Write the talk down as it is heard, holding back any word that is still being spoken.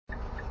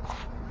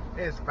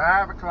It's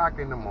 5 o'clock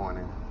in the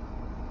morning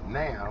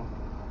now,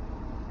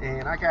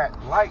 and I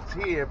got lights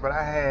here, but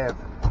I have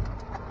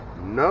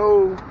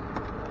no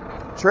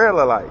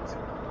trailer lights.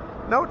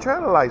 No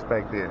trailer lights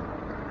back there.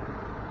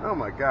 Oh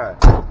my God.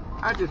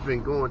 I just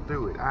been going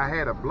through it. I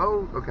had a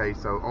blow. Okay,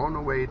 so on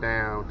the way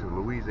down to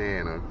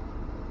Louisiana,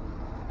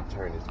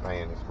 turn this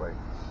fan this way.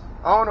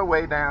 On the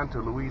way down to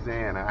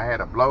Louisiana, I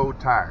had a blow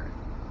tire.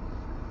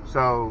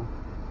 So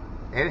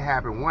it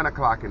happened 1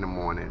 o'clock in the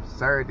morning,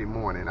 Saturday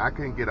morning. I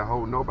couldn't get a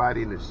hold of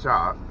nobody in the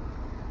shop.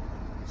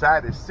 So I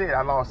had to sit.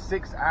 I lost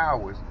 6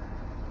 hours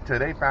till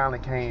they finally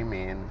came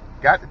in,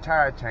 got the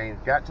tire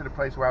changed, got to the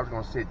place where I was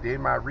going to sit, did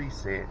my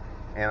reset,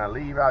 and I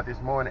leave out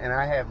this morning, and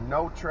I have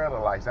no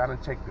trailer lights. I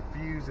done checked the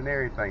fuse and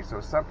everything,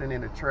 so something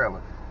in the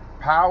trailer.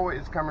 Power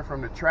is coming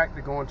from the tractor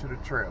going to the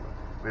trailer.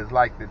 It's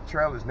like the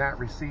trailer's not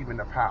receiving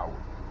the power.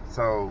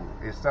 So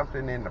it's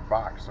something in the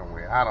box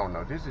somewhere. I don't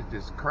know. This is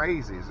just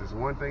crazy. It's just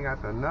one thing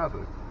after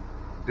another.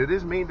 Does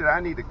this mean that I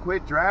need to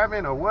quit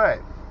driving or what?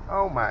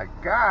 Oh my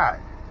God.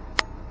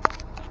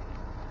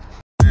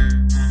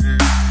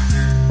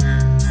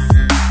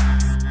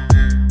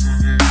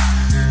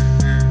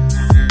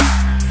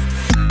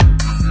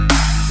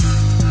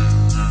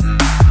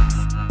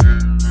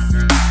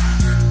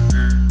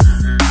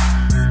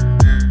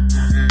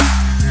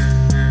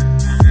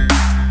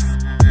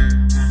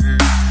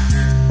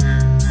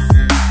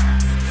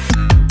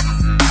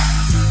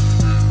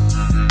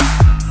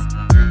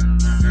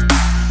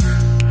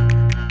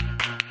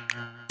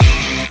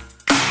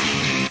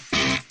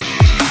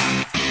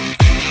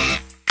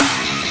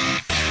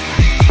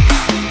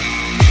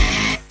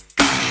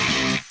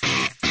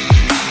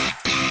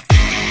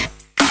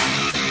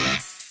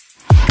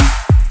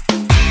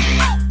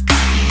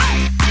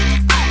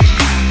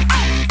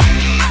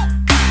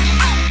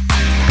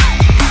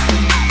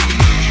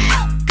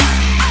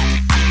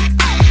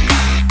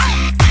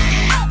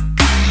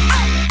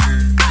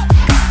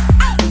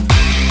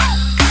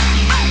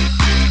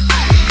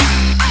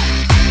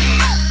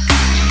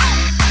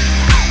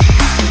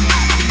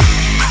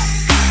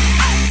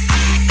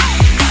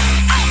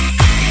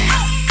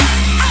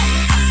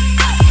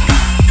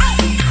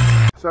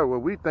 So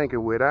what we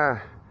thinking with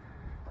our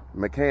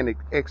mechanic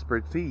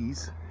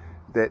expertise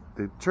that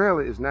the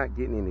trailer is not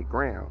getting any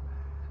ground.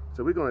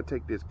 So we're going to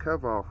take this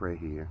cover off right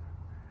here.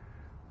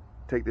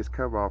 Take this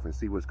cover off and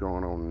see what's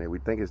going on in there. We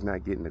think it's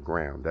not getting the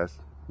ground. That's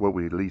what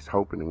we're at least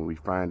hoping when we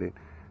find it.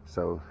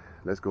 So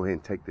let's go ahead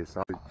and take this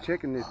off.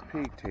 Checking this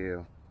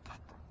pigtail,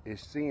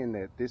 it's seeing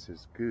that this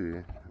is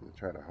good. I'm going to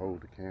try to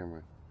hold the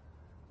camera.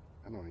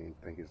 I don't even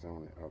think it's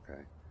on it.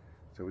 Okay.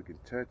 So we can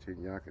touch it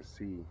and y'all can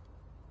see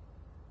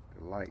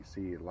the light.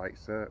 See, it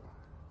lights up.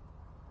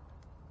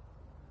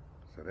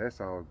 So that's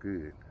all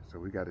good. So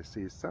we got to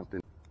see something.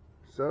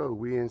 So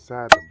we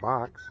inside the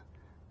box,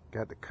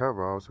 got the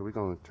cover off, so we're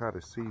going to try to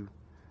see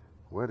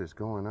what is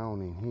going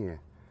on in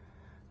here.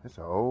 It's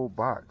an old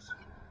box.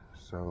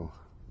 So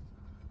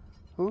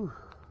whew,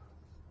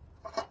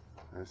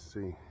 let's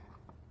see.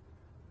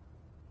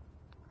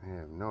 I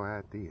have no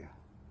idea.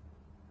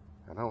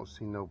 I don't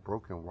see no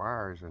broken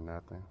wires or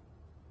nothing.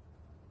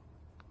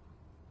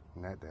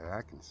 Not that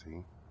I can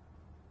see.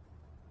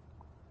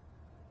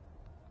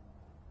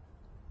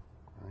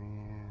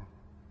 Man,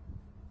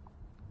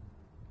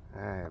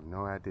 I have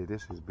no idea.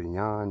 This is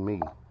beyond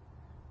me.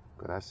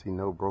 But I see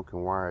no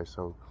broken wires,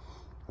 so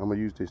I'm gonna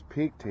use this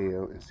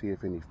pigtail and see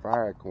if any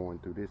fire going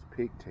through this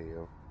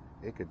pigtail.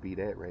 It could be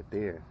that right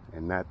there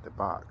and not the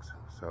box.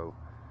 So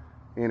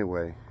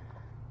anyway,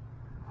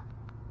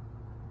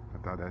 I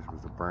thought that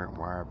was a burnt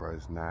wire, but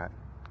it's not.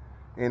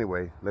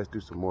 Anyway, let's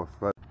do some more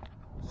fun.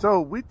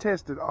 So we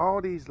tested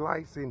all these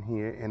lights in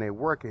here and they're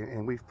working,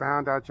 and we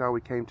found out, y'all,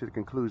 we came to the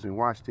conclusion.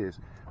 Watch this.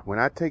 When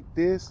I take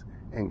this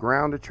and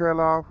ground the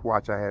trailer off,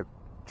 watch, I have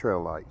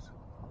trail lights.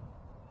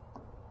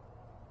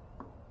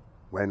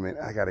 Wait a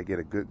minute, I gotta get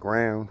a good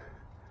ground.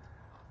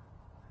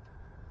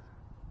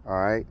 All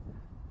right,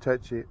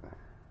 touch it.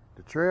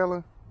 The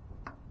trailer,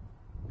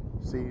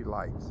 see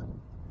lights. So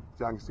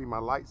y'all can see my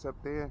lights up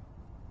there.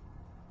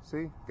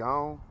 See,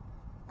 gone,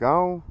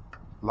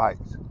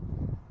 lights.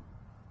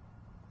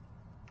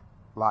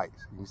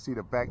 Lights. You can see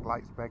the back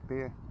lights back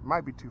there.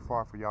 Might be too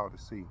far for y'all to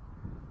see.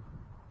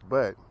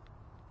 But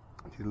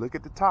if you look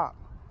at the top,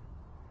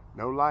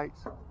 no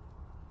lights.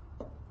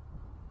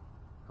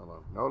 Hold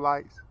on. No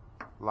lights.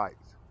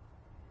 Lights.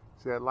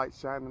 See that light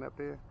shining up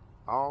there?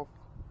 Off.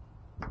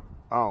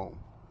 On.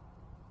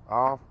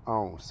 Off.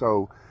 On.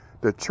 So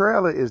the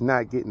trailer is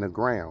not getting the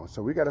ground.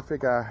 So we got to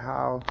figure out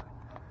how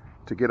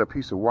to get a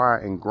piece of wire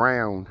and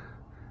ground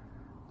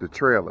the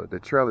trailer. The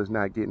trailer is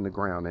not getting the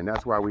ground, and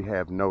that's why we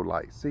have no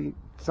light. See,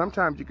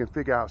 sometimes you can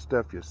figure out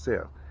stuff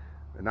yourself,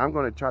 and I'm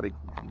going to try to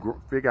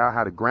figure out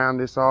how to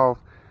ground this off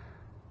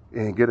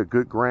and get a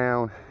good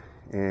ground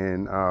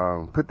and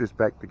put this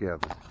back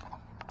together.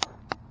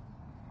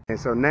 And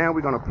so now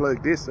we're going to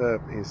plug this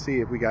up and see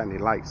if we got any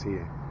lights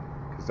here,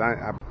 because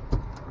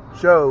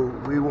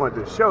we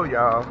wanted to show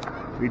y'all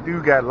we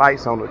do got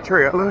lights on the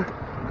trailer.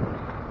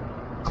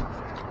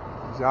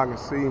 As y'all can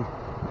see,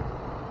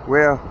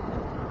 well,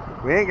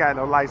 We ain't got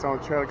no lights on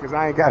the trailer because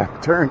I ain't got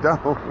them turned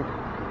on.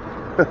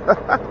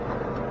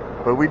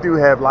 But we do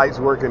have lights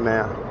working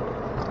now.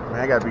 Man,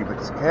 I gotta be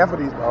careful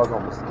of these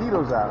doggone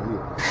mosquitoes out here.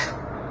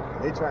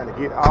 They trying to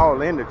get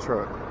all in the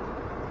truck.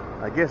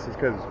 I guess it's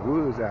because it's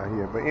woods out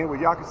here. But anyway,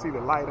 y'all can see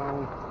the light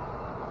on.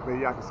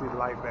 Maybe y'all can see the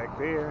light back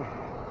there.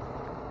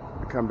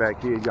 We come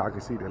back here, y'all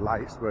can see the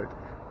lights. But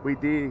we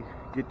did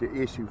get the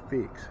issue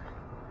fixed.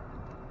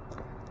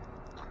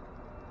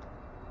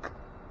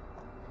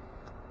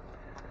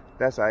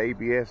 That's our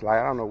ABS light.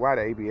 I don't know why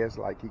the ABS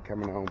light keep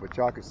coming on, but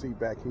y'all can see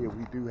back here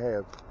we do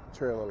have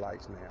trailer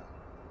lights now.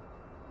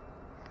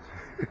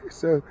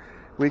 So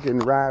we can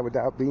ride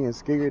without being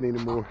scared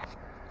anymore.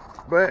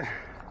 But,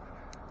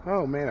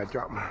 oh man, I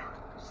dropped my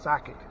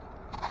socket.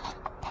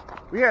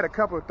 We had a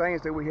couple of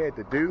things that we had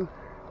to do.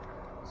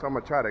 So I'm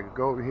gonna try to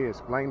go over here and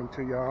explain them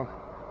to y'all.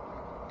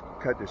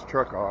 Cut this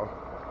truck off.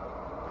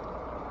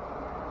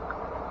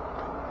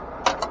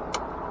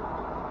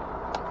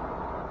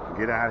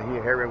 Get out of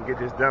here, hurry up and get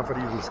this done for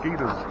these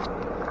mosquitoes.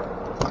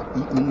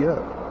 Eat me up.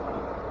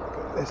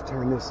 Okay, let's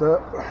turn this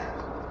up.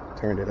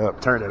 Turn it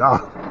up, turn it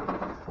off.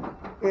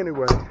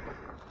 Anyway,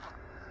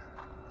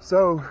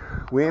 so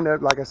we ended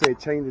up, like I said,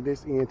 changing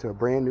this end to a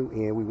brand new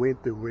end. We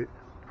went through it.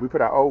 We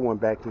put our old one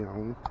back in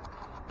on.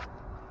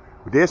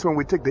 This one,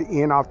 we took the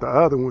end off the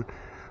other one,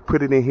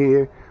 put it in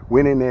here,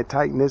 went in there,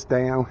 tightened this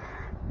down.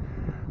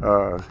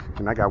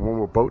 And I got one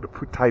more bolt to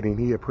put tight in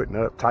here,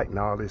 tighten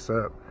all this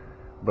up.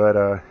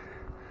 But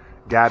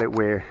got it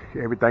where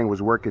everything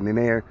was working in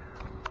there.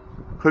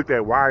 Hooked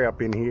that wire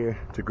up in here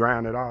to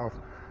ground it off.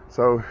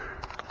 So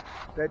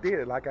that did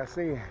it, like I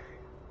said.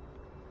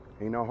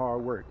 Ain't no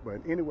hard work.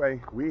 But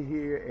anyway, we're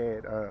here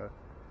at,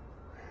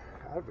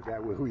 I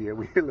forgot where we are.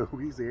 We're in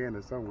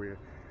Louisiana somewhere.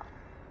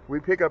 We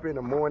pick up in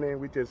the morning.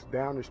 We just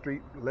down the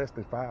street, less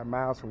than 5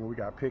 miles from where we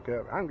got pick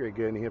up. I'm gonna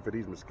get in here for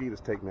these mosquitoes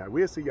taken out.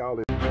 We'll see y'all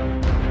in